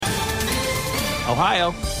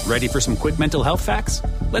Ohio, ready for some quick mental health facts?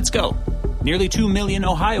 Let's go. Nearly 2 million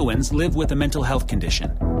Ohioans live with a mental health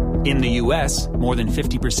condition. In the U.S., more than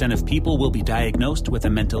 50% of people will be diagnosed with a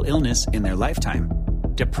mental illness in their lifetime.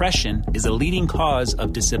 Depression is a leading cause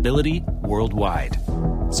of disability worldwide.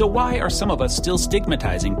 So why are some of us still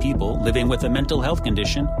stigmatizing people living with a mental health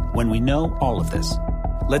condition when we know all of this?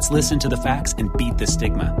 Let's listen to the facts and beat the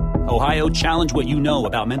stigma. Ohio, challenge what you know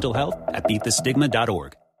about mental health at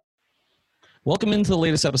beatthestigma.org. Welcome into the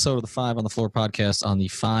latest episode of the Five on the Floor podcast on the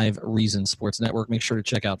 5 Reasons Sports Network. Make sure to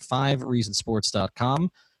check out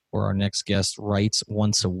 5reasonsports.com, where our next guest writes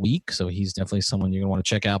once a week. So he's definitely someone you're going to want to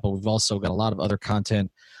check out. But we've also got a lot of other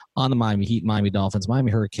content on the Miami Heat, Miami Dolphins,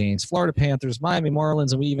 Miami Hurricanes, Florida Panthers, Miami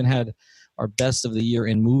Marlins, and we even had our best of the year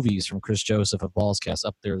in movies from Chris Joseph of Ballscast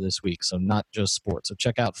up there this week. So not just sports. So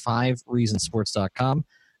check out 5reasonsports.com.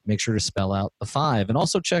 Make sure to spell out the 5. And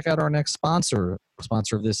also check out our next sponsor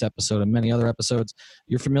of this episode and many other episodes.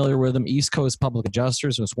 You're familiar with them, East Coast Public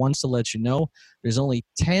Adjusters. Just wants to let you know there's only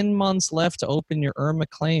 10 months left to open your IRMA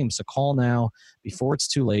claim. So call now before it's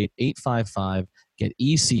too late, 855. Get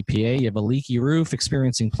eCPA. You have a leaky roof,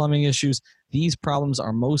 experiencing plumbing issues. These problems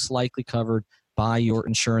are most likely covered by your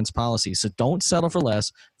insurance policy. So don't settle for less.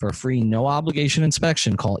 For a free, no-obligation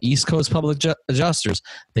inspection, call East Coast Public Adjusters.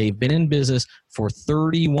 They've been in business for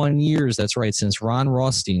 31 years. That's right, since Ron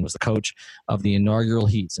Rothstein was the coach of the inaugural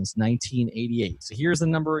Heat since 1988. So here's the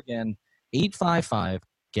number again,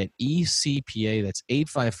 855-GET-ECPA. That's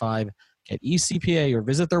 855-GET-ECPA, or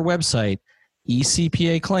visit their website,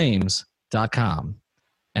 ecpaclaims.com.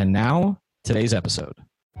 And now, today's episode.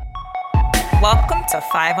 Welcome to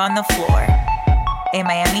 5 on the Floor, a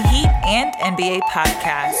Miami Heat and NBA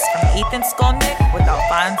podcast from Ethan Skolnick with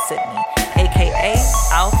Alphonse Sidney, a.k.a.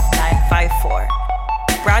 Alf954.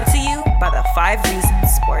 Brought to you by the 5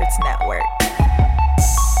 Reasons Sports Network.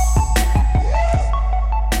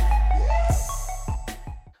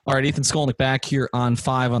 All right, Ethan Skolnick back here on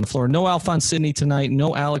 5 on the Floor. No Alphonse Sidney tonight,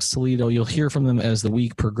 no Alex Toledo. You'll hear from them as the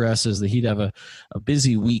week progresses. The Heat have a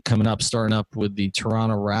busy week coming up, starting up with the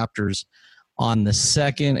Toronto Raptors on the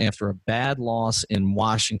 2nd after a bad loss in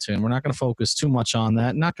Washington. We're not going to focus too much on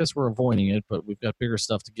that, not because we're avoiding it, but we've got bigger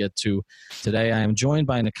stuff to get to today. I am joined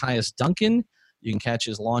by Nekias Duncan. You can catch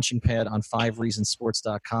his launching pad on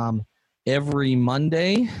 5reasonsports.com every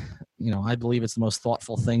Monday. You know, I believe it's the most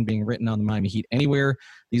thoughtful thing being written on the Miami Heat anywhere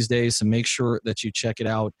these days, so make sure that you check it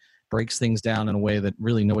out. Breaks things down in a way that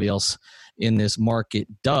really nobody else in this market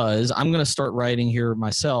does. I'm going to start writing here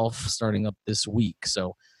myself starting up this week,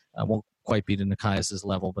 so I won't quite be to Nekias'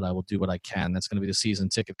 level, but I will do what I can. That's going to be the season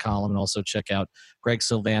ticket column, and also check out Greg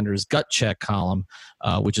Sylvander's Gut Check column,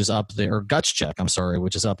 which is up there, or Guts Check,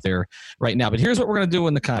 which is up there right now. But here's what we're going to do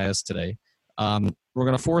with Nekias today. We're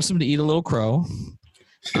going to force him to eat a little crow,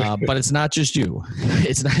 but it's not just you.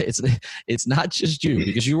 It's not just you,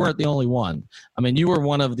 because you weren't the only one. I mean, you were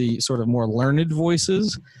one of the sort of more learned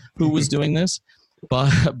voices who was doing this.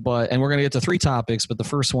 But and we're going to get to 3 topics, but the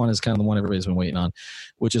first one is kind of the one everybody's been waiting on,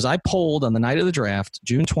 which is I polled on the night of the draft,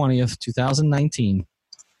 June 20th, 2019,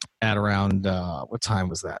 at around, what time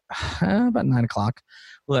was that? About 9 o'clock, a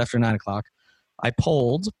little after 9 o'clock. I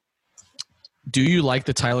polled, do you like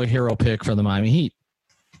the Tyler Hero pick for the Miami Heat?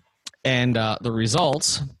 And the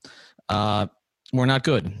results were not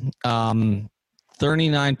good.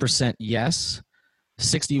 39% yes,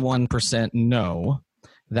 61% no.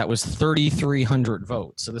 That was 3,300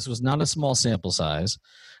 votes. So this was not a small sample size.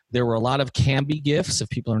 There were a lot of Camby gifs. If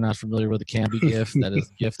people are not familiar with the Camby gif, that is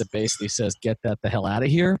a gif that basically says, get that the hell out of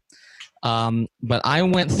here. But I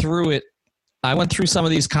went through it. I went through some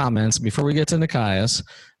of these comments before we get to Nekias.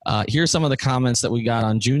 Here's some of the comments that we got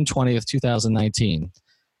on June 20th, 2019.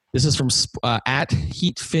 This is from at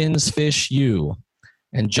HeatFinsFishU.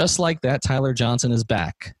 And just like that, Tyler Johnson is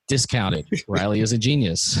back. Discounted. Riley is a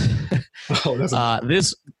genius.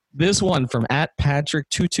 This one from at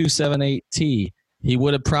Patrick2278T. He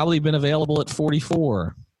would have probably been available at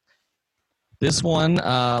 44. This one,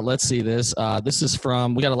 let's see this. This is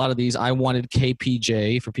from, we got a lot of these. I wanted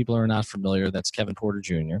KPJ. For people who are not familiar, that's Kevin Porter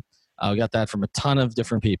Jr. We got that from a ton of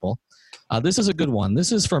different people. This is a good one.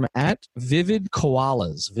 This is from at Vivid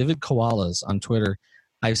Koalas on Twitter.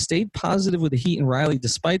 I've stayed positive with the Heat and Riley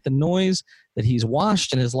despite the noise that he's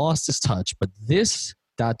washed and has lost his touch. But this ...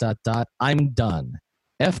 I'm done.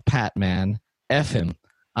 F Pat, man. F him.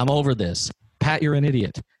 I'm over this. Pat, you're an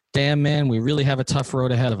idiot. Damn, man, we really have a tough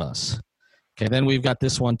road ahead of us. Okay, then we've got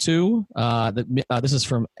this one too. This is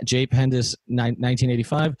from Jay Pendis,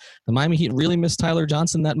 1985. The Miami Heat really miss Tyler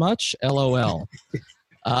Johnson that much? LOL.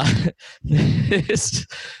 Let's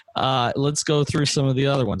go through some of the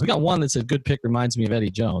other ones. We got one that said, good pick, reminds me of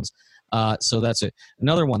Eddie Jones. So that's it.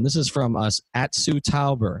 Another one. This is from us at Sue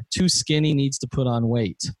Tauber. Too skinny, needs to put on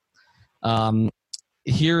weight.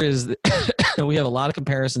 Here is we have a lot of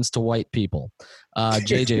comparisons to white people.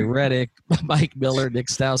 JJ Redick, Mike Miller, Nick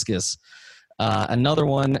Stauskas. Another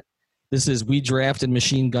one. This is we drafted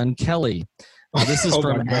Machine Gun Kelly. This is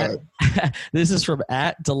this is from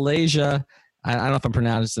at Delasia. I don't know if I'm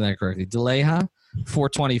pronouncing that correctly. Deleha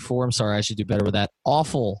 424. I'm sorry, I should do better with that.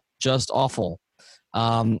 Awful, just awful.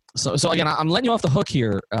 So again, I'm letting you off the hook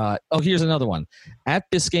here. Here's another one. At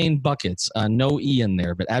Biscayne Buckets, no E in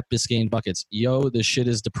there, but at Biscayne Buckets. Yo, this shit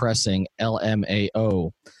is depressing.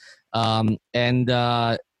 LMAO.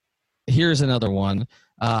 And here's another one.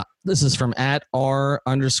 This is from at R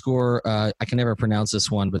 _ I can never pronounce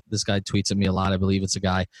this one, but this guy tweets at me a lot. I believe it's a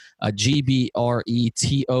guy. GBRETOUX.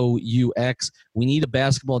 We need a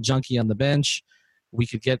basketball junkie on the bench. We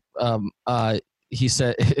could get he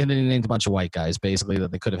said, and then he named a bunch of white guys basically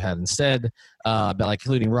that they could have had instead, but like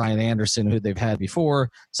including Ryan Anderson, who they've had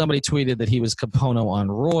before. Somebody tweeted that he was Capono on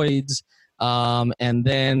roids. And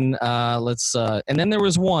then there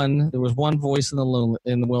was one voice in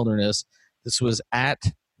the wilderness. This was at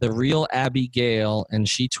the real Abby Gale, and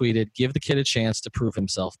she tweeted, "Give the kid a chance to prove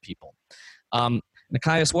himself, people."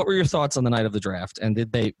 Nekias, what were your thoughts on the night of the draft, and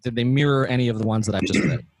did they mirror any of the ones that I've just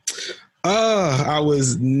read? I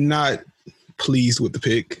was not pleased with the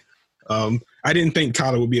pick. I didn't think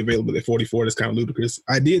Tyler would be available at 44. That's kind of ludicrous.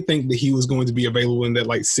 I did think that he was going to be available in that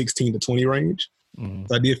like 16 to 20 range. Mm-hmm.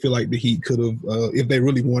 So I did feel like the Heat could have, if they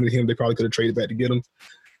really wanted him, they probably could have traded back to get him.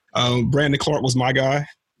 Brandon Clark was my guy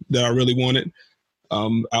that I really wanted.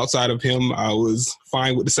 Outside of him, I was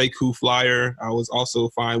fine with the Sekou flyer. I was also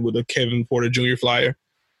fine with a Kevin Porter Jr. flyer.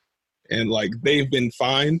 And, like, they've been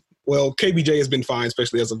fine. Well, KBJ has been fine,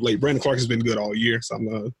 especially as of late. Brandon Clark has been good all year, so I'm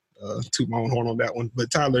going to toot my own horn on that one.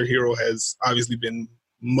 But Tyler Hero has obviously been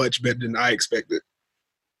much better than I expected.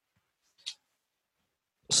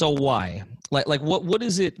 So why? Like what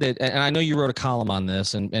is it that – and I know you wrote a column on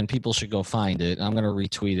this, and people should go find it. I'm going to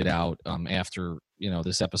retweet it out after,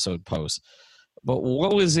 this episode posts. But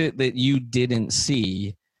what was it that you didn't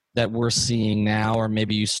see that we're seeing now, or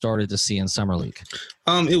maybe you started to see in Summer League?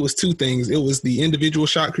 It was two things. It was the individual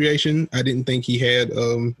shot creation. I didn't think he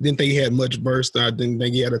had much burst. I didn't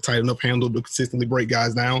think he had a tight enough handle to consistently break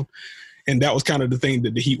guys down. And that was kind of the thing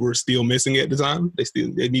that the Heat were still missing at the time.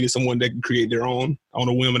 They needed someone that could create their own on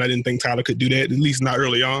a whim, and I didn't think Tyler could do that, at least not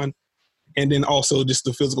early on. And then also just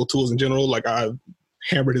the physical tools in general. Like, I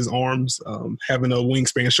hammered his arms. Having a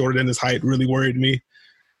wingspan shorter than his height really worried me.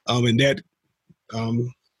 And that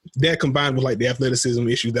combined with like the athleticism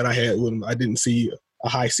issues that I had with him, I didn't see a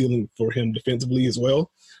high ceiling for him defensively as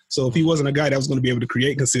well. So if he wasn't a guy that was going to be able to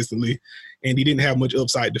create consistently and he didn't have much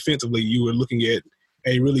upside defensively, you were looking at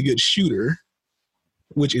a really good shooter,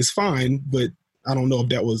 which is fine, but I don't know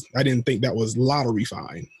if I didn't think that was lottery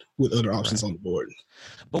fine with other options on the board.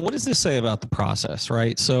 But what does this say about the process,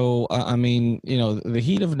 right? So, the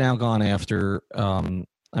Heat have now gone after,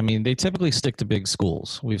 they typically stick to big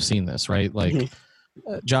schools. We've seen this, right? Like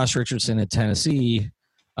Josh Richardson at Tennessee,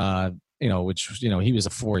 which he was a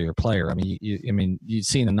 4-year player. You'd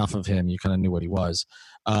seen enough of him. You kind of knew what he was.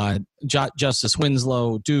 Justice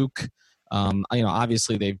Winslow, Duke.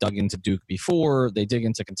 Obviously they've dug into Duke before. They dig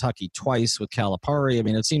into Kentucky twice with Calipari.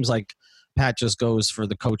 It seems like Pat just goes for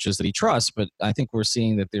the coaches that he trusts, but I think we're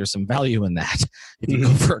seeing that there's some value in that if you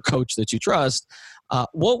go for a coach that you trust.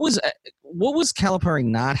 What was Calipari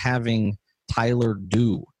not having Tyler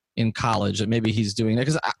do in college that maybe he's doing that?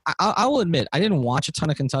 Because I will admit, I didn't watch a ton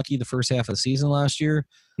of Kentucky the first half of the season last year.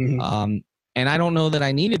 And I don't know that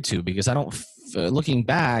I needed to, because looking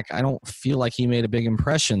back, I don't feel like he made a big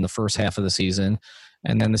impression the first half of the season.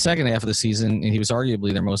 And then the second half of the season, he was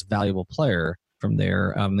arguably their most valuable player from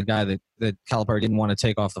there, the guy that Calipari didn't want to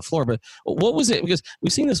take off the floor. But what was it? Because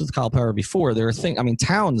we've seen this with Calipari before. There's things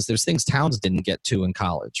Towns didn't get to in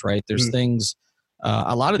college, right? There's things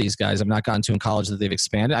a lot of these guys have not gotten to in college that they've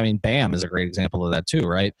expanded. Bam is a great example of that too,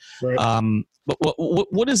 right? But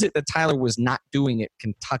what is it that Tyler was not doing at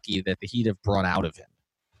Kentucky that the Heat have brought out of him?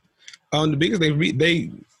 The biggest thing, they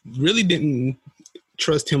really didn't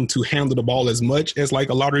trust him to handle the ball as much as like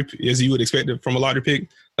a lottery, as you would expect it from a lottery pick.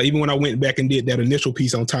 Like, even when I went back and did that initial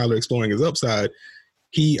piece on Tyler exploring his upside,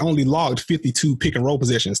 he only logged 52 pick and roll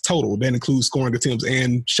possessions total. That includes scoring attempts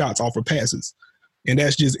and shots off of passes. And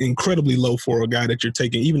that's just incredibly low for a guy that you're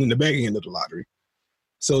taking, even in the back end of the lottery.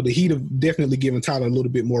 So the Heat have definitely given Tyler a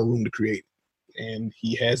little bit more room to create, and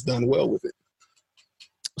he has done well with it.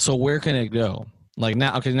 So where can it go? Like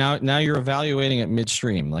now you're evaluating it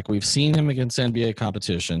midstream. Like, we've seen him against NBA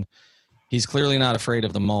competition. He's clearly not afraid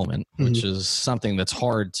of the moment, which is something that's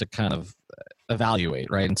hard to kind of evaluate,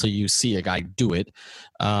 right? Until you see a guy do it.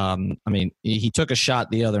 I mean, he took a shot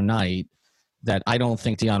the other night that I don't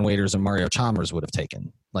think Dion Waiters and Mario Chalmers would have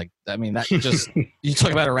taken. Like, I mean, that just, you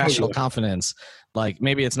talk about irrational confidence. Like,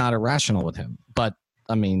 maybe it's not irrational with him, but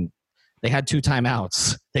I mean, they had 2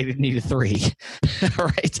 timeouts. They didn't need a 3,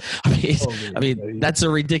 right? I mean, that's a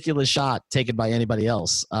ridiculous shot taken by anybody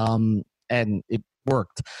else. And it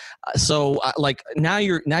worked. So like now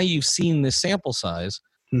you've seen this sample size.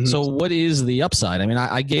 So what is the upside? I mean,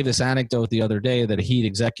 I gave this anecdote the other day that a Heat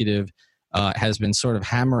executive has been sort of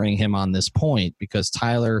hammering him on this point because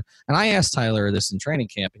Tyler, and I asked Tyler this in training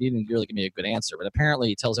camp, and he didn't really give me a good answer, but apparently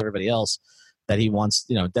he tells everybody else that he wants,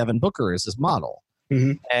 Devin Booker as his model.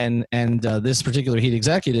 And this particular Heat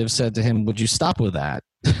executive said to him, would you stop with that?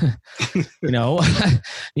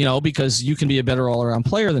 Because you can be a better all-around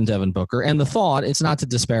player than Devin Booker. And the thought, it's not to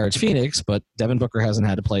disparage Phoenix, but Devin Booker hasn't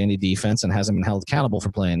had to play any defense and hasn't been held accountable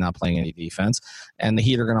for not playing any defense. And the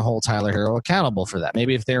Heat are going to hold Tyler Herro accountable for that.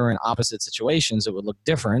 Maybe if they were in opposite situations, it would look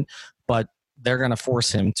different, but they're going to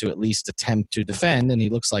force him to at least attempt to defend, and he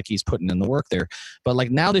looks like he's putting in the work there. But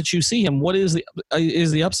like now that you see him, what is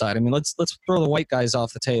the upside? I mean, let's throw the white guys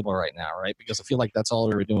off the table right now, right? Because I feel like that's all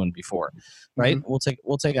we were doing before, right? We'll take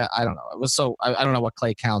I don't know. I don't know what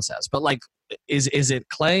Klay counts as, but like, is it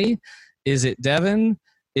Klay? Is it Devin?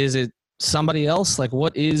 Is it somebody else? Like,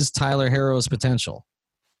 what is Tyler Herro's potential?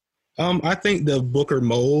 I think the Booker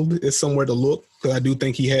mold is somewhere to look, because I do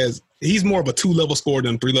think he's more of a 2-level scorer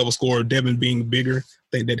than 3-level scorer. Devin being bigger, I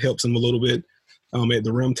think that helps him a little bit at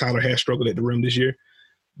the rim. Tyler has struggled at the rim this year.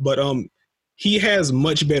 But he has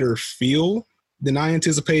much better feel than I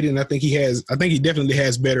anticipated, and I think he definitely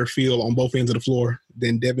has better feel on both ends of the floor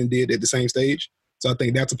than Devin did at the same stage. So I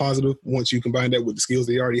think that's a positive once you combine that with the skills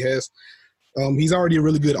that he already has. He's already a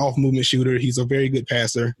really good off-movement shooter. He's a very good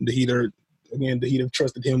passer. The Heat have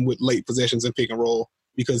trusted him with late possessions and pick and roll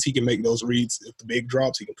because he can make those reads. If the big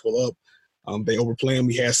drops, he can pull up. They overplay him.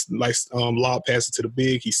 He has nice lob passes to the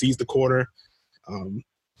big. He sees the quarter.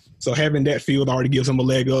 So having that field already gives him a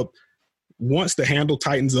leg up. Once the handle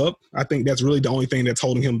tightens up, I think that's really the only thing that's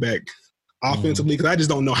holding him back offensively, because I just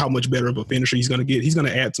don't know how much better of a finisher he's going to get. He's going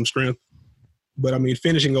to add some strength. But, I mean,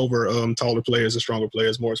 finishing over taller players and stronger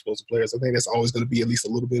players, more explosive players, I think that's always going to be at least a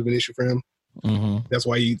little bit of an issue for him. That's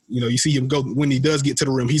why you see him go when he does get to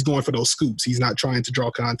the rim. He's going for those scoops. He's not trying to draw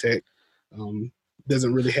contact.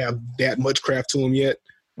 Doesn't really have that much craft to him yet.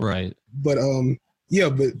 Right. But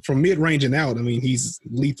but from mid range and out, I mean, he's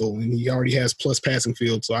lethal, and he already has plus passing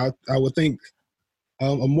field. So I would think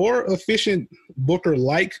a more efficient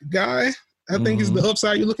Booker-like guy, I think, is the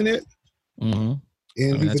upside you're looking at. And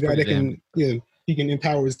he's a guy that can he can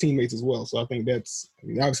empower his teammates as well. So I think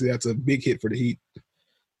obviously that's a big hit for the Heat.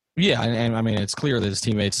 Yeah, and I mean, it's clear that his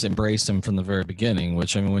teammates embraced him from the very beginning,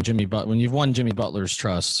 which, I mean, when you've won Jimmy Butler's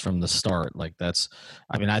trust from the start, like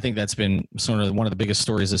I think that's been sort of one of the biggest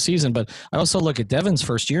stories this season. But I also look at Devin's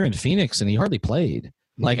first year in Phoenix, and he hardly played.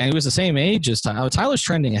 Like, he was the same age as Tyler. Tyler's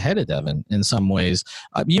trending ahead of Devin in some ways.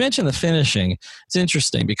 You mentioned the finishing. It's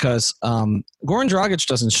interesting because Goran Dragic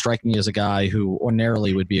doesn't strike me as a guy who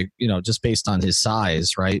ordinarily would be, just based on his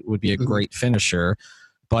size, right, would be a great finisher.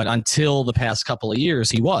 But until the past couple of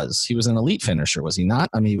years, he was an elite finisher, was he not?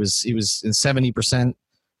 I mean, he was in 70%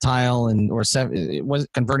 tile was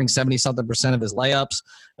converting 70-something% of his layups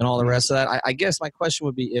and all the rest of that. I guess my question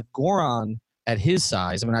would be, if Goran at his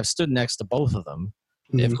size, I mean, I've stood next to both of them.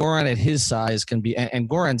 If Goran at his size can be, and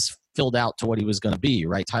Goran's filled out to what he was going to be,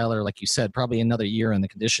 right? Tyler, like you said, probably another year in the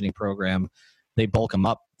conditioning program, they bulk him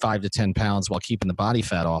up 5 to 10 pounds while keeping the body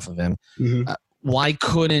fat off of him. Why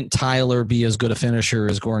couldn't Tyler be as good a finisher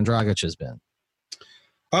as Goran Dragic has been?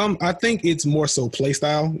 I think it's more so play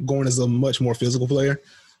style. Goran is a much more physical player.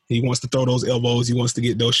 He wants to throw those elbows. He wants to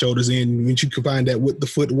get those shoulders in. When you combine that with the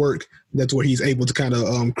footwork, that's where he's able to kind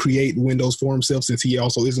of create windows for himself, since he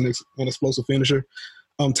also is an explosive finisher.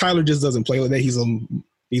 Tyler just doesn't play like that.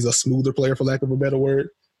 He's a smoother player, for lack of a better word.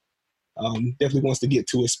 Definitely wants to get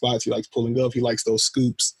to his spots. He likes pulling up. He likes those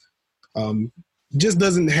scoops. Just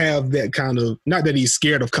doesn't have that kind of, not that he's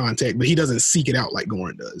scared of contact, but he doesn't seek it out like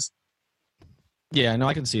Goran does. Yeah, no,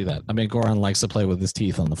 I can see that. I mean, Goran likes to play with his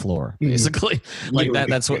teeth on the floor, basically. Like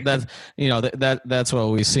that's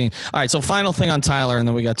what we've seen. All right, so final thing on Tyler, and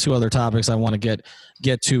then we got 2 other topics I want to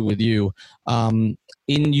get to with you. In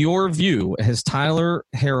your view, has Tyler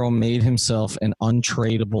Herro made himself an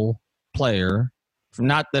untradeable player?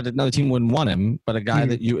 Not that another team wouldn't want him, but a guy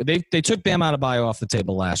that they took Bam Adebayo off the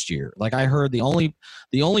table last year. Like, I heard the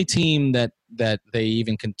only team that they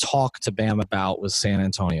even can talk to Bam about was San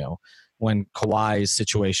Antonio. when Kawhi's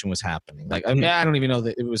situation was happening. Like, I mean, I don't even know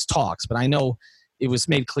that it was talks, but I know it was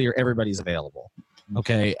made clear everybody's available.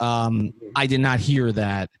 Okay. I did not hear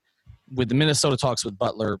that with the Minnesota talks with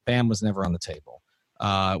Butler. Bam was never on the table.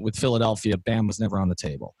 With Philadelphia, Bam was never on the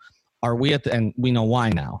table. Are we at the, and we know why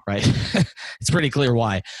now, right? It's pretty clear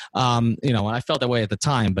why. And I felt that way at the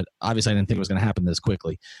time, but obviously I didn't think it was going to happen this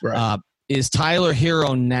quickly. Right. Is Tyler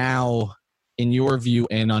Hero now, in your view,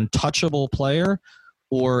 an untouchable player,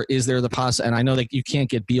 or is there the possibility? And I know that you can't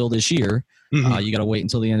get Beal this year. You got to wait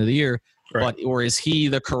until the end of the year. Right. Or is he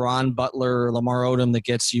the Caron Butler, Lamar Odom that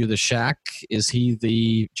gets you the Shaq? Is he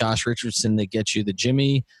the Josh Richardson that gets you the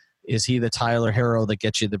Jimmy? Is he the Tyler Hero that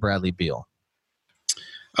gets you the Bradley Beal?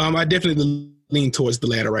 I definitely lean towards the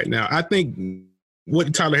latter right now. I think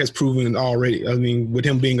what Tyler has proven already, I mean, with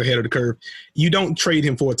him being ahead of the curve, you don't trade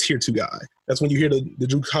him for a tier 2 guy. That's when you hear the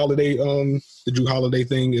Jrue Holiday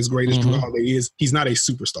thing, as great as Jrue Holiday is. He's not a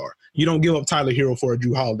superstar. You don't give up Tyler Hero for a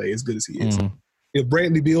Jrue Holiday as good as he is. If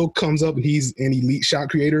Bradley Beal comes up and he's an elite shot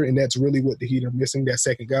creator, and that's really what the Heat are missing, that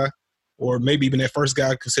second guy, or maybe even that first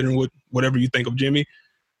guy, considering whatever you think of Jimmy,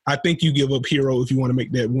 I think you give up Hero if you want to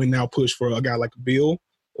make that win now push for a guy like Beal.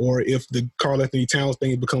 Or if the Karl-Anthony Towns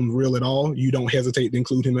thing becomes real at all, you don't hesitate to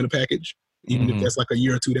include him in a package, even if that's like a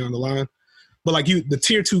year or two down the line. But like the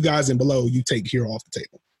tier 2 guys and below, you take Hero off the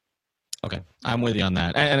table. Okay, I'm with you on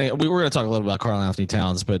that. And we were going to talk a little about Karl-Anthony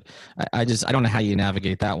Towns, but I don't know how you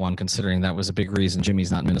navigate that one, considering that was a big reason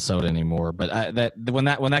Jimmy's not in Minnesota anymore. But when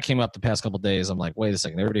that came up the past couple of days, I'm like, wait a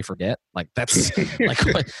second, everybody forget? Like that's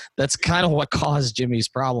that's kind of what caused Jimmy's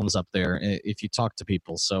problems up there, if you talk to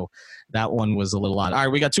people. So that one was a little odd. All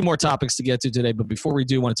right, we got 2 more topics to get to today, but before we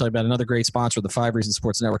do, I want to tell you about another great sponsor of the 5 Reasons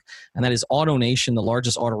Sports Network, and that is AutoNation, the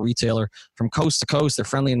largest auto retailer from coast to coast. Their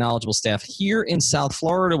friendly and knowledgeable staff here in South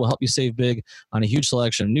Florida will help you save big on a huge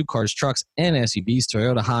selection of new cars, trucks, and SUVs,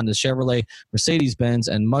 Toyota, Honda, Chevrolet, Mercedes-Benz,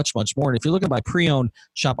 and much, much more. And if you're looking to buy pre-owned,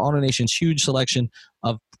 shop AutoNation's huge selection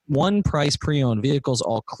of one-price pre-owned vehicles,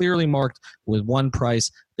 all clearly marked with one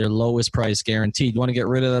price, their lowest price guaranteed. You want to get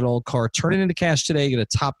rid of that old car, turn it into cash today, get a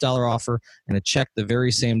top dollar offer, and a check the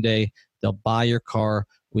very same day. They'll buy your car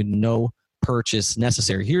with no purchase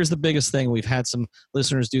necessary. Here's the biggest thing. We've had some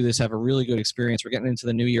listeners do this, have a really good experience. We're getting into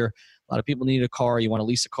the new year. A lot of people need a car. You want to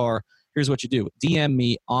lease a car. Here's what you do. DM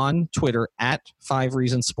me on Twitter at 5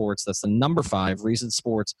 Reasons Sports. That's the number 5 Reasons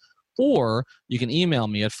Sports. Or you can email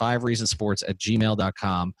me at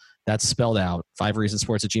 5reasonsports@gmail.com. That's spelled out,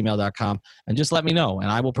 5reasonsports@gmail.com. And just let me know,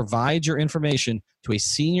 and I will provide your information to a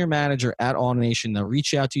senior manager at AutoNation. They'll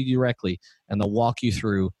reach out to you directly, and they'll walk you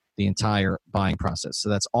through the entire buying process. So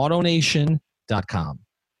that's AutoNation.com.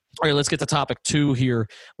 All right, let's get to topic 2 here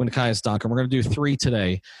with Nekias Duncan. We're going to do 3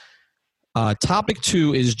 today. Topic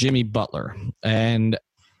 2 is Jimmy Butler. And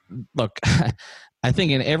look, I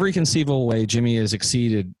think in every conceivable way, Jimmy has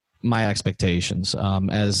exceeded my expectations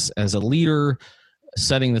as a leader,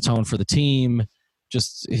 setting the tone for the team,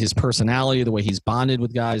 just his personality, the way he's bonded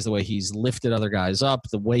with guys, the way he's lifted other guys up,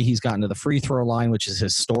 the way he's gotten to the free throw line, which is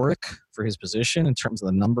historic for his position in terms of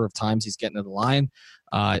the number of times he's getting to the line.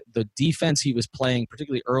 The defense he was playing,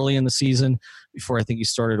 particularly early in the season, before I think he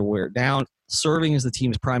started to wear it down, serving as the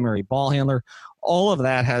team's primary ball handler, all of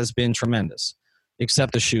that has been tremendous,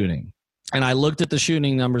 except the shooting. And I looked at the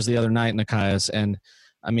shooting numbers the other night, Nekias, and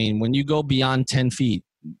I mean, when you go beyond 10 feet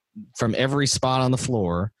from every spot on the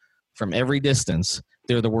floor, from every distance,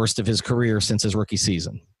 they're the worst of his career since his rookie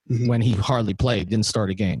season, when he hardly played, didn't start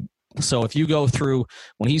a game. So if you go through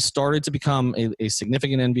when he started to become a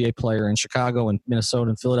significant NBA player in Chicago and Minnesota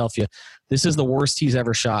and Philadelphia, this is the worst he's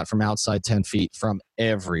ever shot from outside 10 feet from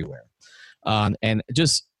everywhere. And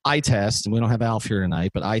just eye test, and we don't have Alf here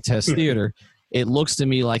tonight, but eye test theater, it looks to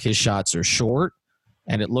me like his shots are short,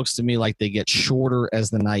 and it looks to me like they get shorter as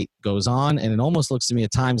the night goes on, and it almost looks to me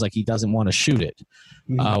at times like he doesn't want to shoot it,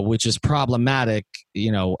 which is problematic,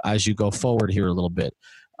 as you go forward here a little bit.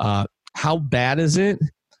 How bad is it,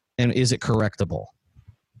 and is it correctable?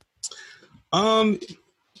 To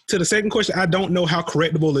the second question, I don't know how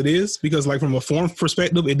correctable it is, because like from a form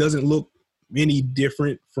perspective, it doesn't look any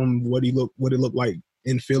different from what it looked like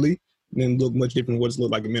in Philly, and then look much different than what it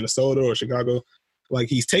looked like in Minnesota or Chicago. Like,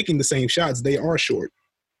 he's taking the same shots. They are short.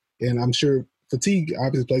 And I'm sure fatigue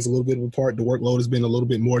obviously plays a little bit of a part. The workload has been a little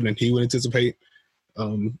bit more than he would anticipate.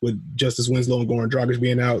 With Justice Winslow and Goran Dragic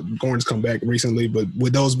being out, Goran's come back recently, but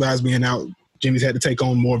with those guys being out, Jimmy's had to take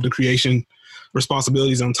on more of the creation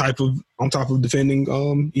responsibilities on top of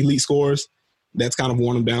defending elite scorers. That's kind of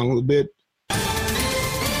worn him down a little bit.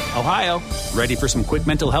 Ohio, ready for some quick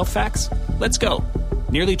mental health facts? Let's go.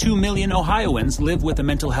 Nearly 2 million Ohioans live with a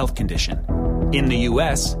mental health condition. In the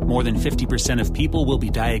U.S., more than 50% of people will be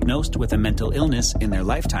diagnosed with a mental illness in their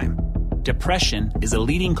lifetime. Depression is a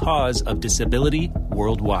leading cause of disability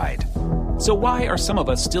worldwide. So why are some of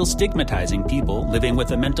us still stigmatizing people living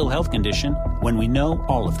with a mental health condition when we know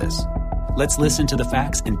all of this? Let's listen to the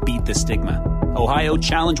facts and beat the stigma. Ohio,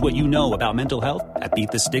 challenge what you know about mental health at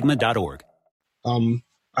beatthestigma.org.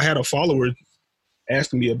 I had a follower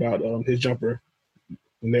asking me about his jumper,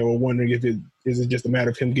 and they were wondering if is it just a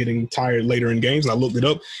matter of him getting tired later in games. And I looked it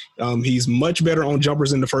up. He's much better on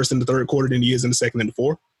jumpers in the first and the third quarter than he is in the second and the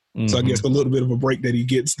fourth. Mm-hmm. So I guess a little bit of a break that he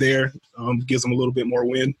gets there gives him a little bit more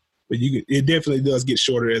wind. But it definitely does get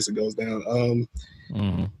shorter as it goes down.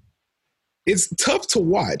 It's tough to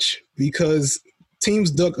watch because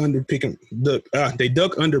teams duck under picks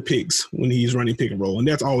when he's running pick and roll, and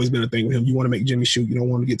that's always been a thing with him. You want to make Jimmy shoot. You don't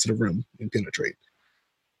want to get to the rim and penetrate.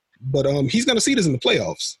 But he's going to see this in the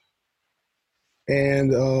playoffs.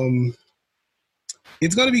 And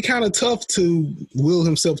it's going to be kind of tough to will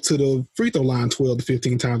himself to the free throw line 12 to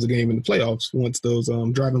 15 times a game in the playoffs once those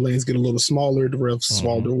driving lanes get a little smaller, the refs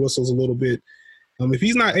swallow their whistles a little bit. If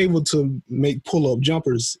he's not able to make pull-up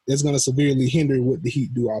jumpers, it's going to severely hinder what the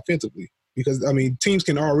Heat do offensively. Because, teams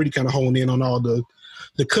can already kind of hone in on all the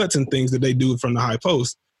cuts and things that they do from the high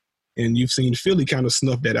post. And you've seen Philly kind of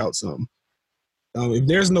snuff that out some. If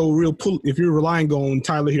there's no real pull, if you're relying on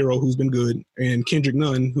Tyler Hero, who's been good, and Kendrick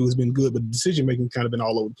Nunn, who's been good, but decision-making kind of been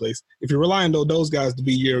all over the place. If you're relying on those guys to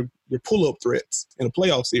be your pull-up threats in a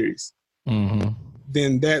playoff series,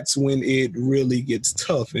 then that's when it really gets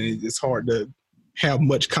tough, and it's hard to have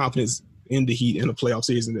much confidence in the Heat in a playoff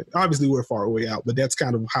series. And obviously, we're far away out, but that's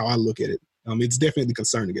kind of how I look at it. It's definitely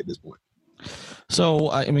concerning at this point. So,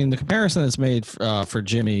 the comparison that's made for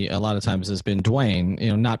Jimmy a lot of times has been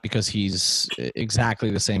Dwayne, not because he's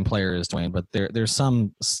exactly the same player as Dwayne, but there's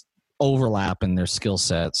some overlap in their skill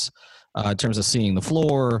sets in terms of seeing the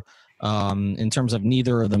floor, in terms of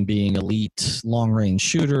neither of them being elite long-range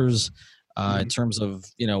shooters, in terms of,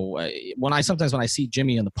 when I see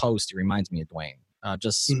Jimmy in the post, he reminds me of Dwayne.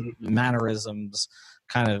 Just mannerisms,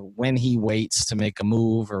 kind of when he waits to make a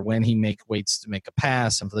move or when he waits to make a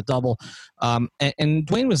pass and for the double. And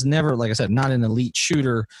Dwayne was never, like I said, not an elite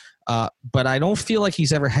shooter, but I don't feel like he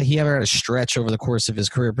ever had a stretch over the course of his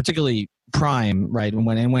career, particularly prime, right?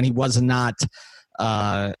 When he was not,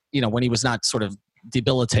 when he was not sort of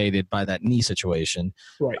debilitated by that knee situation.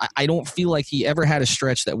 Right. I don't feel like he ever had a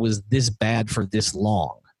stretch that was this bad for this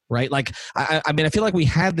long. Right. Like, I feel like we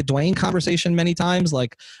had the Dwayne conversation many times,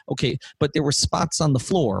 like, okay, but there were spots on the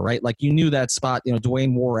floor, right? Like you knew that spot,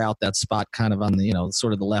 Dwayne wore out that spot kind of on the,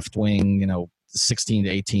 sort of the left wing, 16 to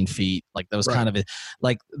 18 feet, like those kind of,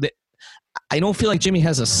 like, I don't feel like Jimmy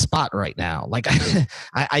has a spot right now. Like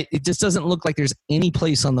it just doesn't look like there's any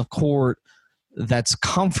place on the court that's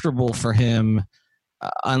comfortable for him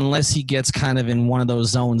unless he gets kind of in one of those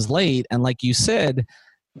zones late. And like you said,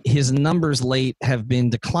 his numbers late have been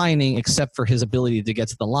declining except for his ability to get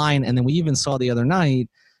to the line. And then we even saw the other night,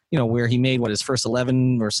 where he made his first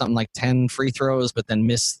 11 or something like 10 free throws, but then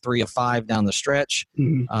missed 3 of 5 down the stretch.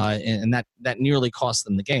 And that nearly cost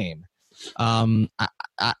them the game.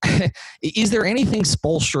 Is there anything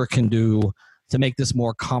Spoelstra can do to make this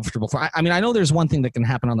more comfortable? I know there's one thing that can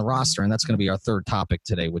happen on the roster, and that's going to be our third topic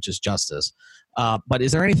today, which is justice. But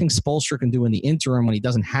is there anything Spoelstra can do in the interim when he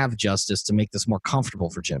doesn't have justice to make this more comfortable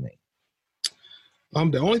for Jimmy?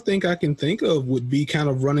 The only thing I can think of would be kind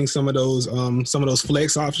of running some of those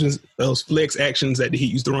flex options, those flex actions that the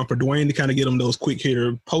Heat used to run for Dwayne to kind of get him those quick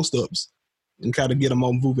hitter post ups and kind of get him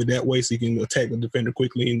on moving that way so he can attack the defender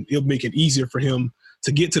quickly, and it'll make it easier for him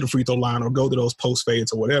to get to the free throw line or go to those post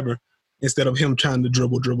fades or whatever, instead of him trying to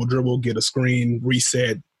dribble, get a screen,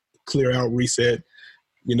 reset, clear out, reset,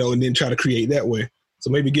 and then try to create that way.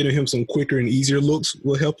 So maybe getting him some quicker and easier looks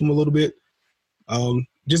will help him a little bit.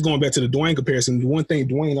 Just going back to the Dwayne comparison, the one thing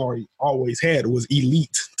Dwayne always had was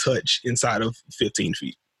elite touch inside of 15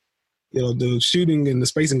 feet. The shooting and the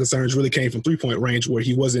spacing concerns really came from three-point range where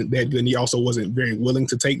he wasn't that good, and he also wasn't very willing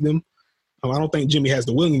to take them. I don't think Jimmy has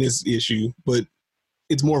the willingness issue, but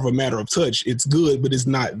it's more of a matter of touch. It's good, but it's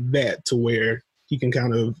not that to where he can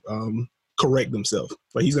kind of correct himself.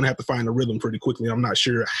 But he's going to have to find a rhythm pretty quickly. I'm not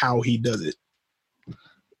sure how he does it.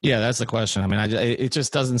 Yeah, that's the question. It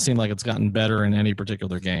just doesn't seem like it's gotten better in any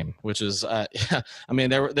particular there was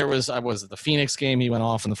the Phoenix game. He went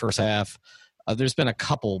off in the first half. There's been a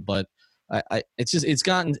couple, but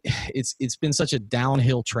it's been such a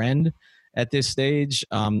downhill trend at this stage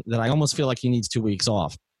that I almost feel like he needs 2 weeks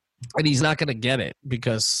off. And he's not going to get it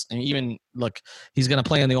because even look, he's going to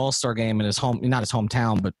play in the All-Star game in his home, not his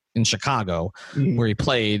hometown, but in Chicago where he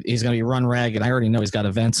played. He's going to be run ragged. I already know he's got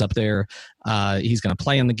events up there. He's going to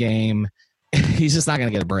play in the game. He's just not going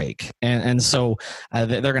to get a break. And so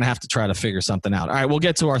they're going to have to try to figure something out. All right, we'll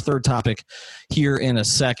get to our third topic here in a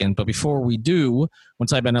second. But before we do, I want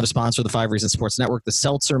to tell you about another sponsor of the 5 Reasons Sports Network, the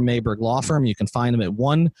Seltzer Mayberg Law Firm. You can find them at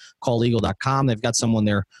onecalllegal.com. They've got someone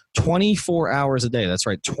there 24 hours a day. That's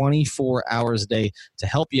right, 24 hours a day to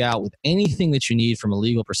help you out with anything that you need from a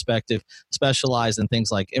legal perspective, specialized in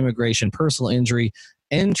things like immigration, personal injury,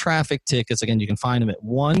 and traffic tickets. Again, you can find them at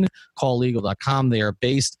onecalllegal.com. They are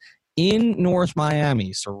based in North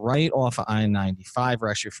Miami, so right off of I-95. We're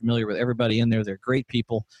actually familiar with everybody in there. They're great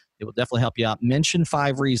people. They will definitely help you out. Mention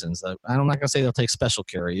 5 reasons. I'm not going to say they'll take special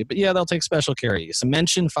care of you, but yeah, they'll take special care of you. So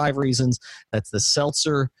mention 5 reasons. That's the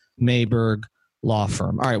Seltzer Mayberg Law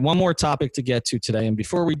Firm. All right, one more topic to get to today. And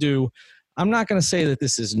before we do, I'm not going to say that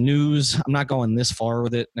this is news. I'm not going this far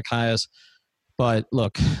with it, Nekias. But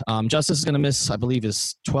look, Justice is going to miss, I believe,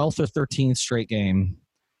 his 12th or 13th straight game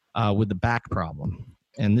with the back problem.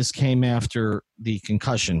 And this came after the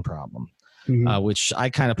concussion problem, which I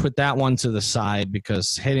kind of put that one to the side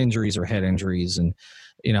because head injuries are head injuries. And,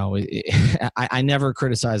 you know, I never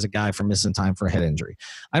criticize a guy for missing time for a head injury.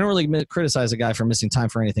 I don't really criticize a guy for missing time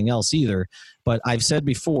for anything else either. But I've said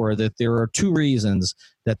before that there are 2 reasons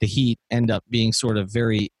that the Heat end up being sort of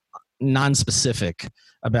very nonspecific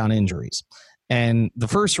about injuries. And the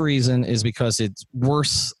first reason is because it's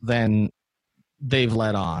worse than they've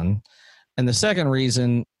let on. And the second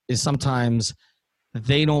reason is sometimes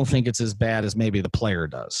they don't think it's as bad as maybe the player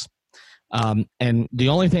does. And the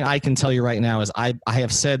only thing I can tell you right now is I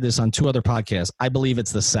have said this on 2 other podcasts. I believe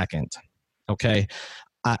it's the second. Okay.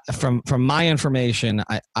 From my information,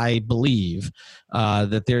 I believe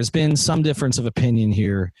that there's been some difference of opinion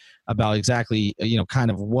here about exactly, kind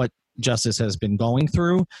of what Justice has been going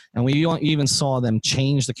through. And we even saw them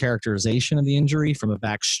change the characterization of the injury from a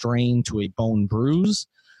back strain to a bone bruise.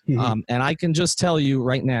 And I can just tell you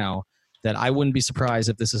right now that I wouldn't be surprised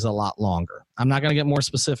if this is a lot longer. I'm not going to get more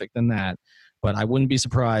specific than that, but I wouldn't be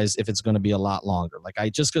surprised if it's going to be a lot longer. Like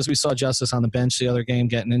just because we saw Justice on the bench the other game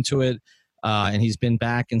getting into it, and he's been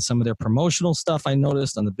back in some of their promotional stuff I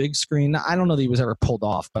noticed on the big screen. I don't know that he was ever pulled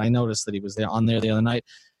off, but I noticed that he was on there the other night.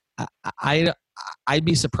 I'd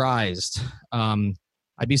be surprised.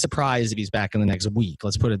 I'd be surprised if he's back in the next week.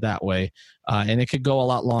 Let's put it that way. And it could go a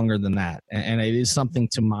lot longer than that. And it is something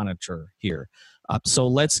to monitor here. So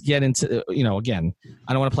let's get into, again,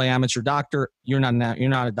 I don't want to play amateur doctor. You're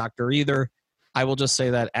not a doctor either. I will just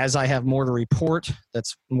say that as I have more to report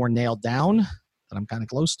that's more nailed down, that I'm kind of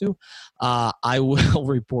close to, I will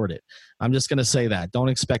report it. I'm just going to say that. Don't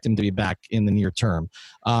expect him to be back in the near term.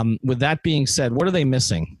 With that being said, what are they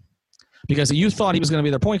missing? Because you thought he was going to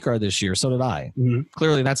be their point guard this year. So did I.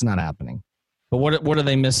 Clearly that's not happening. But what are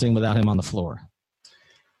they missing without him on the floor?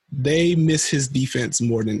 They miss his defense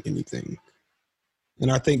more than anything.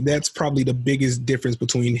 And I think that's probably the biggest difference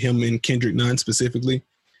between him and Kendrick Nunn specifically.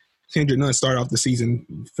 Kendrick Nunn started off the season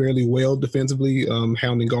fairly well defensively,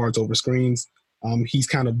 hounding guards over screens. He's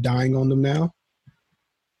kind of dying on them now.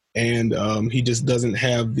 And he just doesn't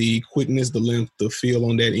have the quickness, the length, the feel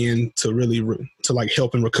on that end to really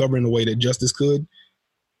help him recover in the way that Justice could.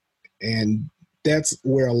 And that's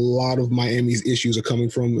where a lot of Miami's issues are coming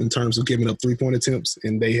from in terms of giving up 3-point attempts,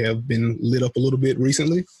 and they have been lit up a little bit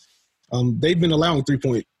recently. They've been allowing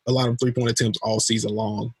a lot of 3-point attempts all season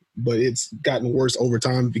long, but it's gotten worse over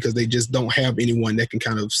time because they just don't have anyone that can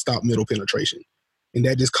kind of stop middle penetration. And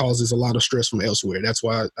that just causes a lot of stress from elsewhere. That's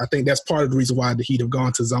why I think that's part of the reason why the Heat have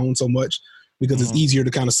gone to zone so much, because it's easier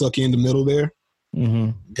to kind of suck in the middle there,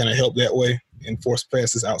 kind of help that way and force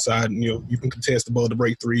passes outside. And, you can contest the ball to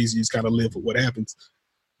break threes. You just kind of live with what happens.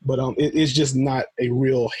 But it's just not a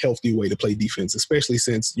real healthy way to play defense, especially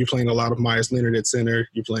since you're playing a lot of Myers Leonard at center.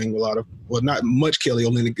 You're playing a lot of, not much Kelly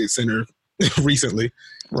Olynyk at center recently.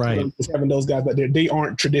 Right. Just having those guys, but they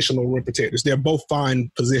aren't traditional rim protectors. They're both fine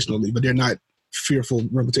positionally, but they're not fearful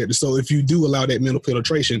rim protectors. So if you do allow that middle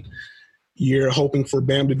penetration, you're hoping for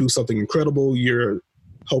Bam to do something incredible. You're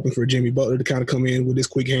hoping for Jimmy Butler to kind of come in with his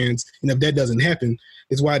quick hands. And if that doesn't happen,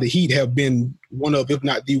 it's why the Heat have been one of, if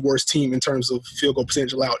not the worst team in terms of field goal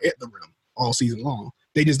percentage allowed at the rim all season long.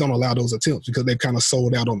 They just don't allow those attempts because they've kind of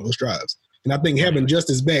sold out on those drives. And I think having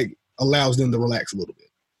Justice back allows them to relax a little bit.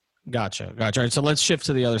 Gotcha. All right, so let's shift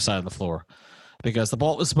to the other side of the floor, because the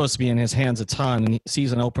ball was supposed to be in his hands a ton.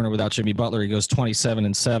 Season opener without Jimmy Butler, he goes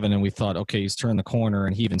 27-7, and we thought, okay, he's turned the corner.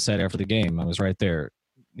 And he even said after the game, I was right there,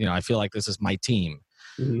 I feel like this is my team.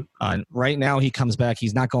 Right now, he comes back.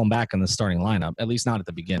 He's not going back in the starting lineup, at least not at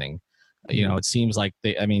the beginning. It seems like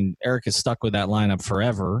Eric is stuck with that lineup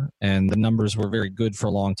forever, and the numbers were very good for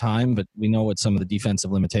a long time, but we know what some of the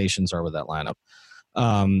defensive limitations are with that lineup.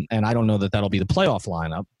 And I don't know that that'll be the playoff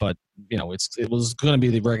lineup, but it was going to be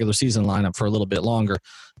the regular season lineup for a little bit longer.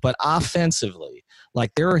 But offensively,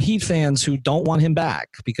 like, there are Heat fans who don't want him back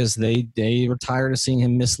because they were tired of seeing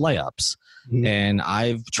him miss layups. And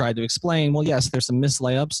I've tried to explain, well, yes, there's some missed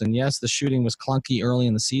layups, and yes, the shooting was clunky early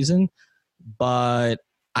in the season, but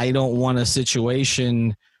I don't want a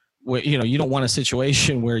situation where, you don't want a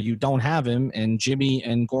situation where you don't have him and Jimmy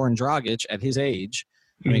and Goran Dragic at his age.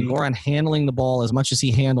 I mean, Goran handling the ball as much as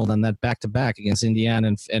he handled on that back-to-back against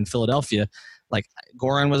Indiana and Philadelphia. Like,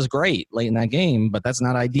 Goran was great late in that game, but that's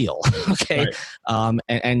not ideal. Okay. Right.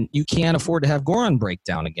 And you can't afford to have Goran break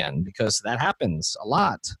down again because that happens a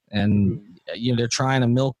lot. And, they're trying to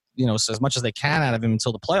milk, so as much as they can out of him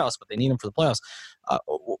until the playoffs, but they need him for the playoffs.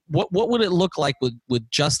 What would it look like with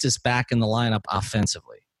Justice back in the lineup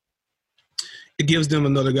offensively? It gives them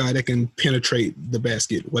another guy that can penetrate the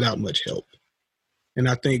basket without much help. And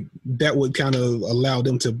I think that would kind of allow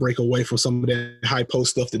them to break away from some of that high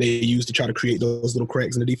post stuff that they use to try to create those little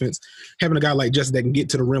cracks in the defense. Having a guy like Justice that can get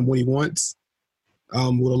to the rim when he wants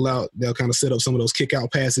they'll kind of set up some of those kick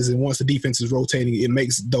out passes. And once the defense is rotating, it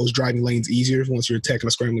makes those driving lanes easier once you're attacking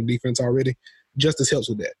a scrambling defense already. Justice helps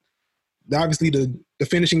with that. Obviously, the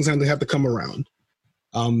finishing is going to have to come around.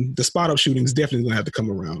 The spot-up shooting is definitely going to have to come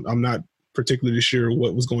around. I'm not particularly sure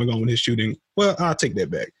what was going on with his shooting. Well, I'll take that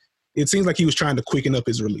back. It seems like he was trying to quicken up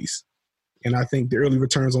his release. And I think the early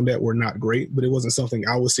returns on that were not great, but it wasn't something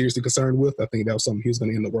I was seriously concerned with. I think that was something he was going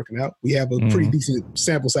to end up working out. We have a pretty decent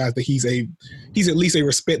sample size that he's at least a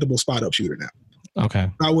respectable spot-up shooter now. Okay.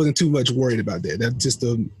 I wasn't too much worried about that. That's just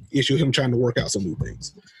an issue, him trying to work out some new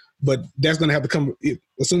things. But that's going to have to come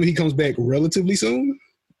 – assuming he comes back relatively soon,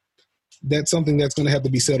 that's something that's going to have to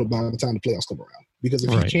be settled by the time the playoffs come around. Because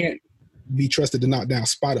if he can't be trusted to knock down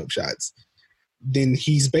spot-up shots, then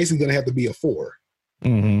he's basically going to have to be a 4.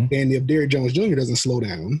 And if Derrick Jones Jr. doesn't slow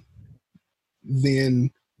down, then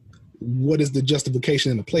what is the justification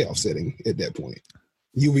in the playoff setting at that point?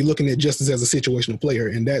 You'll be looking at Justice as a situational player,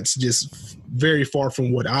 and that's just very far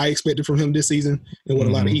from what I expected from him this season and what a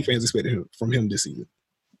lot of Heat fans expected from him this season.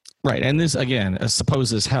 Right, and this, again,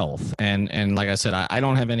 supposes health. And like I said, I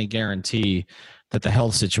don't have any guarantee that the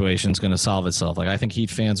health situation is going to solve itself. Like, I think Heat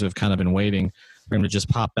fans who have kind of been waiting for him to just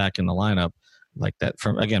pop back in the lineup like that.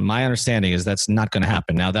 From, again, my understanding is that's not going to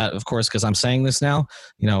happen. Now that, of course, because I'm saying this now,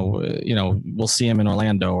 we'll see him in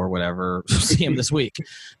Orlando or whatever. We'll see him this week.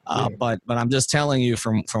 But I'm just telling you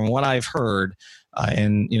from what I've heard,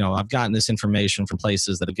 and I've gotten this information from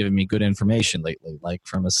places that have given me good information lately, like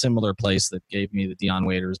from a similar place that gave me the Dion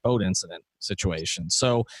Waiters boat incident situation.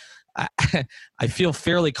 So I feel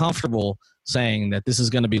fairly comfortable saying that this is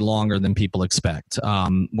going to be longer than people expect.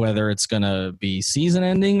 Whether it's going to be season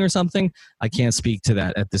ending or something, I can't speak to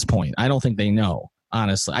that at this point. I don't think they know,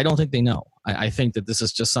 honestly. I don't think they know. I think that this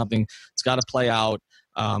is just something that's got to play out.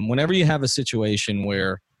 Whenever you have a situation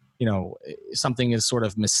where, something is sort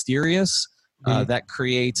of mysterious, that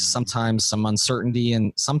creates sometimes some uncertainty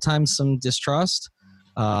and sometimes some distrust.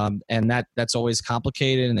 And that's always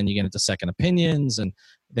complicated. And then you get into second opinions, and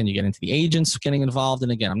then you get into the agents getting involved.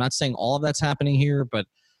 And again, I'm not saying all of that's happening here, but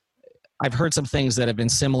I've heard some things that have been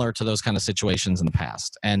similar to those kind of situations in the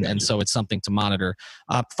past. And so it's something to monitor.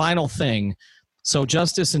 Final thing. So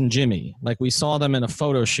Justice and Jimmy, like, we saw them in a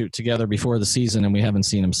photo shoot together before the season, and we haven't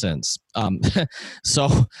seen them since.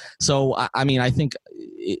 So I mean, I think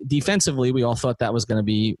defensively, we all thought that was going to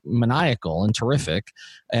be maniacal and terrific.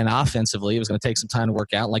 And offensively, it was going to take some time to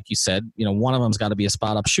work out. Like you said, one of them's got to be a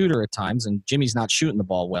spot-up shooter at times, and Jimmy's not shooting the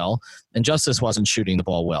ball well, and Justice wasn't shooting the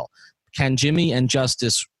ball well. Can Jimmy and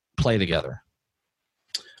Justice play together?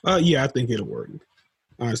 Yeah, I think it'll work.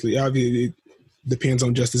 Honestly, obviously, depends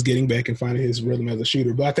on Justice getting back and finding his rhythm as a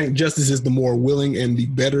shooter. But I think Justice is the more willing and the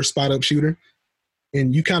better spot-up shooter.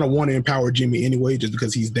 And you kind of want to empower Jimmy anyway, just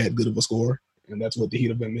because he's that good of a scorer. And that's what the Heat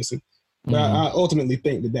have been missing. But I ultimately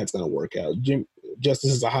think that that's going to work out.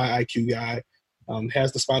 Justice is a high IQ guy,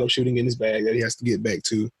 has the spot-up shooting in his bag that he has to get back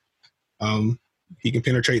to. He can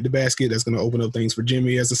penetrate the basket. That's going to open up things for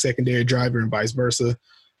Jimmy as a secondary driver and vice versa.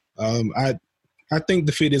 I think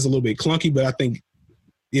the fit is a little bit clunky, but I think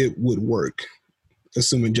it would work,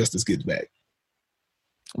 assuming Justice gets back.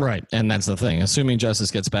 Right, and that's the thing. Assuming Justice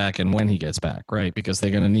gets back and when he gets back, right? Because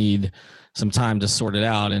they're going to need some time to sort it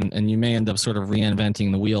out, and you may end up sort of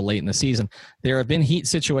reinventing the wheel late in the season. There have been Heat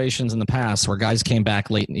situations in the past where guys came back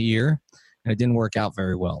late in the year, and it didn't work out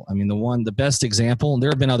very well. I mean, the best example, and there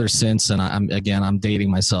have been others since, and I'm dating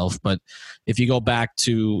myself, but if you go back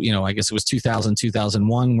to, I guess it was 2000,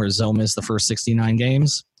 2001, where Zoe missed the first 69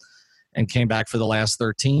 games and came back for the last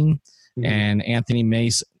 13, and Anthony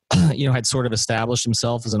Mason, had sort of established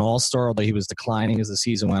himself as an all-star, although he was declining as the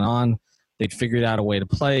season went on. They'd figured out a way to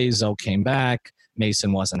play. Zoe came back.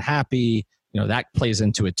 Mason wasn't happy. That plays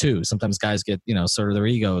into it too. Sometimes guys get, sort of their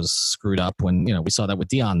egos screwed up when, we saw that with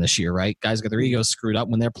Dion this year, right? Guys get their egos screwed up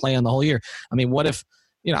when they're playing the whole year. I mean, what if,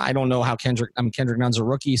 I don't know how Kendrick Nunn's a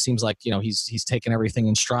rookie. Seems like, he's taken everything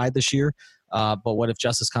in stride this year. But what if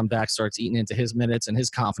Justice comes back, starts eating into his minutes and his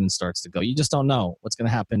confidence starts to go? You just don't know what's going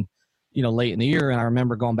to happen, late in the year. And I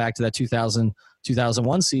remember going back to that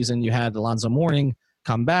 2001 season, you had Alonzo Mourning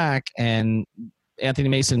come back, and Anthony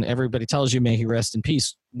Mason, everybody tells you, may he rest in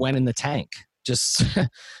peace, went in the tank. Just,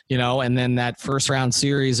 and then that first round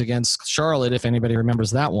series against Charlotte, if anybody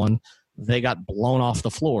remembers that one, they got blown off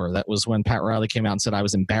the floor. That was when Pat Riley came out and said, I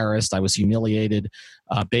was embarrassed. I was humiliated.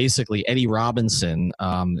 Basically, Eddie Robinson,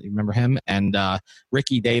 you remember him? And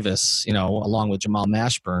Ricky Davis, along with Jamal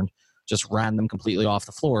Mashburn, just ran them completely off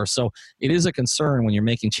the floor. So it is a concern when you're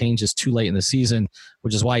making changes too late in the season,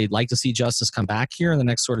 which is why you'd like to see Justice come back here in the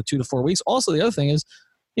next sort of 2 to 4 weeks. Also, the other thing is,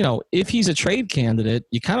 if he's a trade candidate,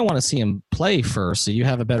 you kind of want to see him play first so you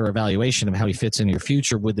have a better evaluation of how he fits into your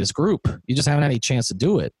future with this group. You just haven't had any chance to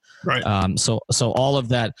do it. Right. So all of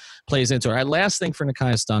that plays into it. All right, last thing for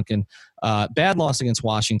Nekias Duncan, bad loss against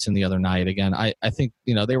Washington the other night. Again, I think,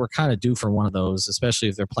 they were kind of due for one of those, especially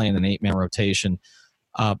if they're playing an 8-man rotation.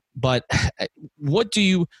 But what do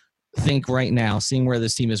you think right now, seeing where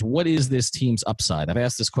this team is, what is this team's upside? I've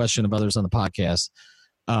asked this question of others on the podcast.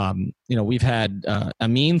 We've had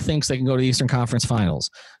Amin thinks they can go to the Eastern Conference Finals.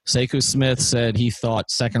 Sekou Smith said he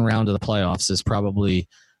thought second round of the playoffs is probably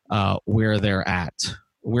where they're at.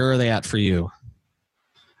 Where are they at for you?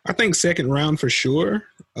 I think second round for sure.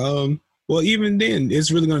 Well, even then,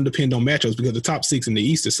 it's really going to depend on matchups because the top 6 in the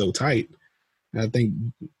East is so tight. I think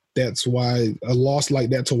that's why a loss like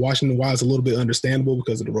that to Washington, while it's a little bit understandable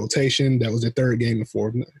because of the rotation, that was their third game in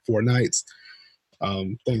four nights.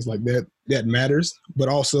 Things like that matters. But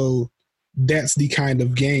also, that's the kind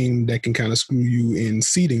of game that can kind of screw you in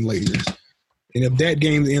seeding later. And if that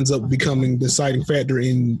game ends up becoming the deciding factor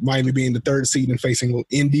in Miami being the third seed and facing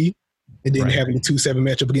Indy, and then having the 2-7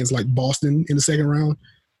 matchup against like Boston in the second round,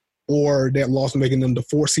 or that loss making them the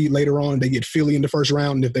 4th seed later on, they get Philly in the first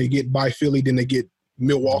round, and if they get by Philly, then they get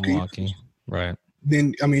Milwaukee. Right.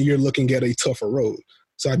 Then, you're looking at a tougher road.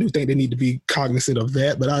 So I do think they need to be cognizant of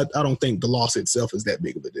that, but I don't think the loss itself is that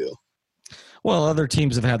big of a deal. Well, other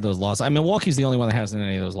teams have had those losses. Milwaukee's the only one that hasn't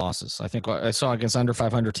any of those losses. I think I saw against under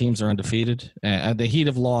 500 teams are undefeated. And the Heat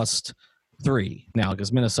have lost 3 now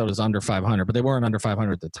because Minnesota's under 500, but they weren't under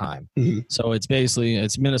 500 at the time. Mm-hmm. So it's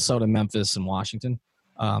Minnesota, Memphis, and Washington.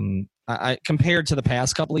 I compared to the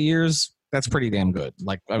past couple of years, that's pretty damn good.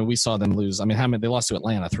 We saw them lose. They lost to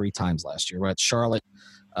Atlanta 3 times last year. Right? Charlotte.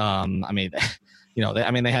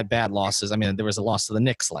 They had bad losses. There was a loss to the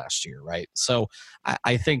Knicks last year, right? So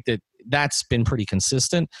I think that's been pretty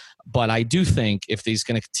consistent. But I do think if he's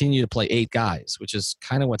going to continue to play 8 guys, which is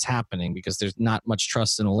kind of what's happening because there's not much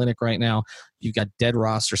trust in Olynyk right now. You've got dead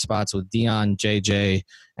roster spots with Dion, JJ,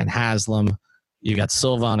 and Haslam. You got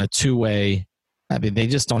Silva on a 2-way. They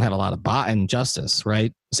just don't have a lot of and Justice,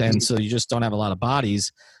 right? And so you just don't have a lot of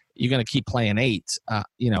bodies. You're going to keep playing 8,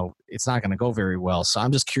 it's not going to go very well. So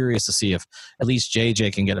I'm just curious to see if at least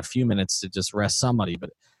JJ can get a few minutes to just rest somebody. But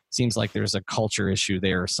it seems like there's a culture issue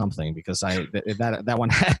there or something because that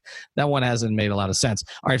one hasn't made a lot of sense.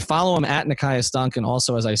 All right, follow him at Nekias Duncan.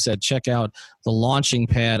 Also, as I said, check out the launching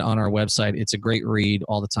pad on our website. It's a great read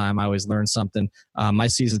all the time. I always learn something. My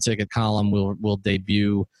season ticket column will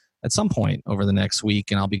debut at some point over the next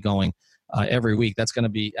week, and I'll be going every week. That's going to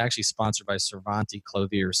be actually sponsored by Cervanti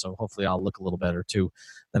Clothier, so hopefully I'll look a little better too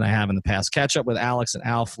than I have in the past. Catch up with Alex and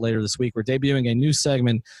Alf later this week. We're debuting a new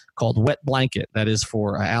segment called Wet Blanket. That is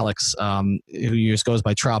for Alex, who just goes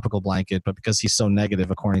by Tropical Blanket, but because he's so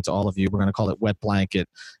negative, according to all of you, we're going to call it Wet Blanket.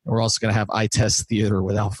 And we're also going to have I Test Theater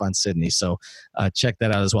with Alf on Sydney, so check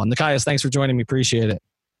that out as well. Nekias, thanks for joining me. Appreciate it.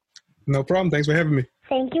 No problem. Thanks for having me.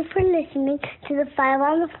 Thank you for listening to the 5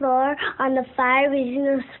 on the Floor on the 5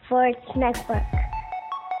 Regional Sports Network.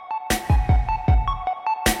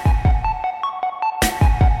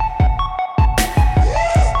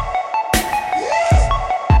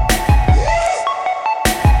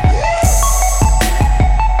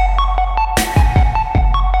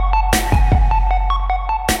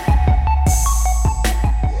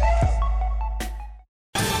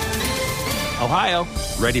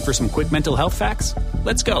 Well, ready for some quick mental health facts?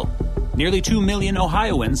 Let's go. Nearly 2 million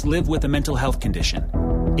Ohioans live with a mental health condition.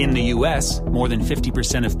 In the U.S., more than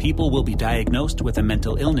 50% of people will be diagnosed with a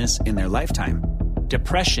mental illness in their lifetime.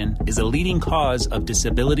 Depression is a leading cause of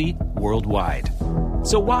disability worldwide.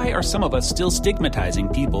 So why are some of us still stigmatizing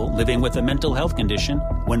people living with a mental health condition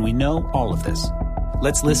when we know all of this?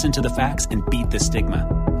 Let's listen to the facts and beat the stigma.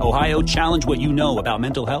 Ohio, challenge what you know about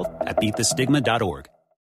mental health at beatthestigma.org.